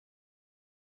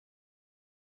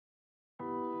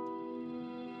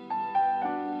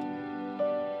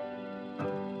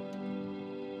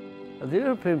The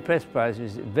European Press Prize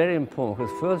is very important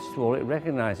because, first of all, it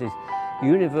recognises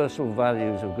universal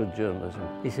values of good journalism.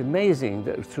 It's amazing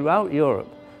that throughout Europe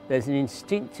there's an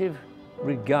instinctive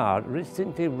regard,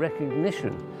 instinctive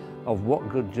recognition of what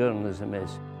good journalism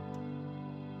is.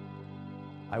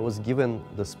 I was given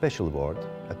the special award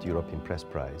at the European Press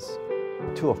Prize.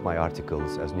 2 of my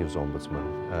articles as news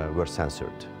ombudsman were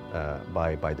censored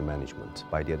by the management,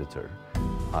 by the editor.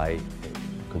 I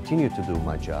continued to do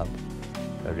my job,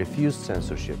 refused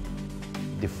censorship,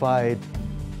 defied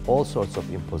all sorts of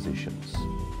impositions.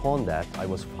 Upon that, I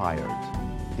was fired.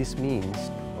 This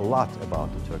means a lot about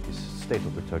the state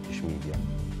of the Turkish media.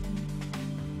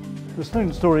 The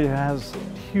Snowden story has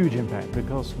huge impact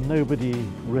because nobody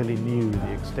really knew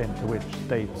the extent to which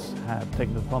states had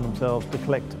taken it upon themselves to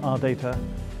collect our data,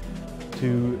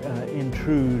 to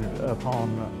intrude upon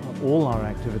all our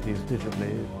activities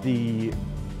digitally. The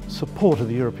support of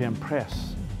the European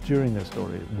press during this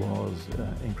story was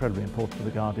incredibly important for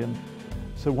The Guardian.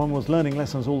 So one was learning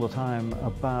lessons all the time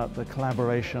about the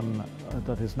collaboration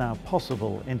that is now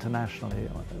possible internationally,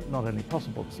 not only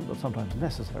possible, but sometimes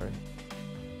necessary.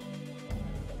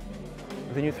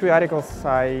 The new 3 articles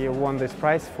I won this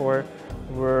prize for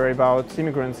were about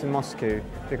immigrants in Moscow,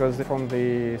 because from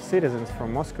the citizens,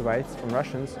 from Muscovites, from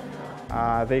Russians,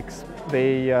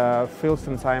 they feel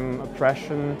sometimes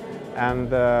oppression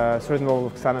and a certain level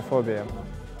of xenophobia.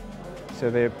 So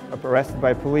they're arrested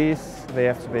by police, they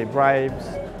have to pay bribes,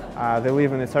 they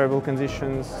live in terrible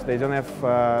conditions, they don't have,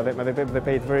 they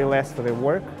paid very less for their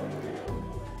work.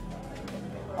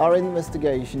 Our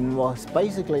investigation was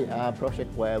basically a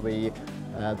project where we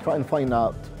try and find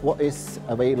out what is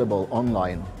available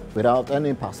online without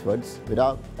any passwords,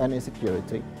 without any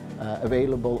security,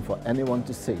 available for anyone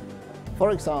to see.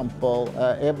 For example,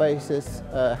 airbases,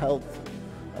 health,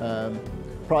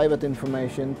 private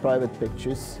information, private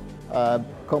pictures,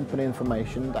 company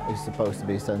information that is supposed to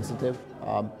be sensitive,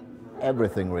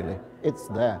 everything really, it's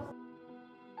there.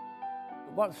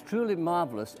 What's truly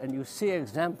marvellous, and you see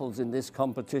examples in this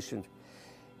competition,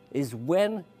 is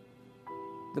when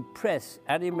the press,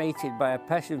 animated by a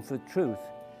passion for truth,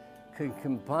 can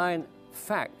combine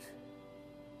fact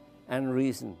and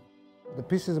reason. The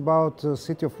piece is about the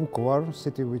city of Vukovar, a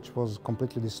city which was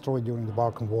completely destroyed during the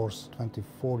Balkan Wars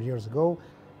 24 years ago,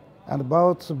 and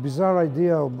about a bizarre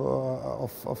idea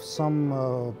of some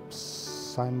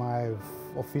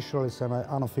semi-officially,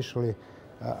 semi-unofficially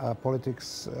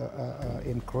politics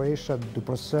in Croatia to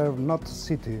preserve not the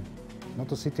city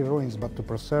ruins, but to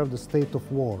preserve the state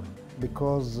of war,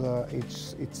 because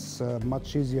it's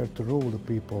much easier to rule the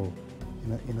people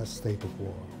in a state of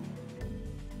war.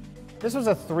 This was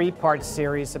a 3-part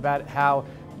series about how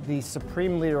the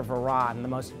supreme leader of Iran, the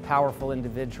most powerful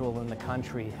individual in the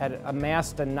country, had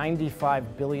amassed a $95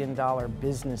 billion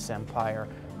business empire,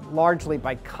 largely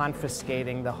by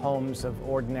confiscating the homes of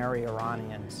ordinary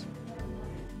Iranians.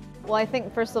 Well, I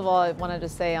think, first of all, I wanted to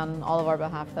say on all of our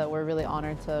behalf that we're really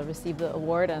honored to receive the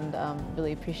award and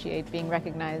really appreciate being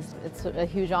recognized. It's a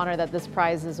huge honor that this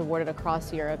prize is awarded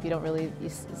across Europe. You don't really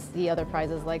see other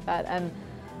prizes like that. And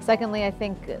secondly, I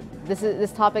think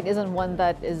this topic isn't one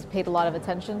that is paid a lot of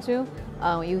attention to.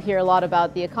 You hear a lot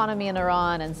about the economy in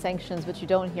Iran and sanctions, but you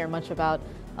don't hear much about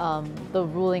the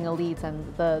ruling elite and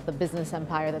the business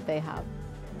empire that they have.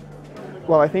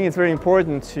 Well, I think it's very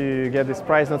important to get this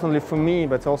prize, not only for me,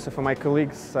 but also for my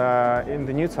colleagues in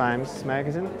the New Times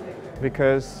magazine,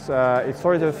 because it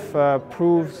sort of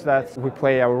proves that we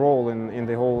play our role in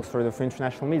the whole sort of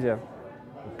international media.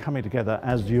 Coming together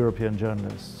as European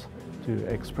journalists to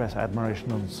express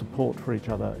admiration and support for each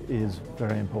other is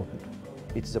very important.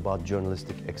 It is about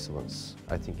journalistic excellence.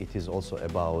 I think it is also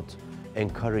about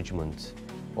encouragement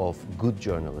of good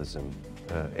journalism,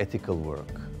 ethical work,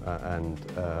 and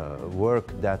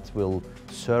work that will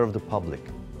serve the public.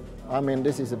 I mean,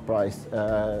 this is a prize,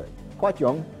 quite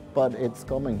young, but it's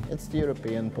coming. It's the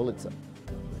European Pulitzer.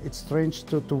 It's strange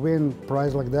to win a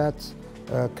prize like that,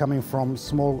 coming from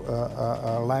small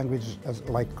language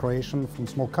like Croatian, from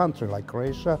small country like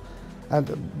Croatia,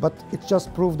 but it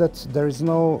just proved that there is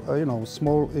no,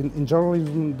 in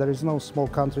journalism there is no small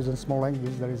countries and small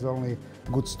languages. There is only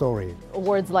good story.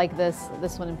 Awards like this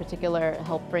one in particular,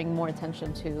 help bring more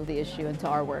attention to the issue and to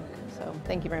our work. So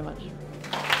thank you very much.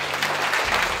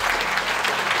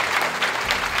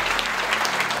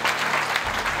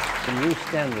 A new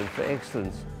standard for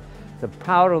excellence. The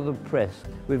power of the press.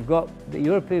 We've got the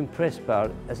European Press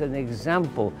Prize as an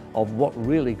example of what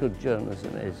really good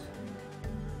journalism is.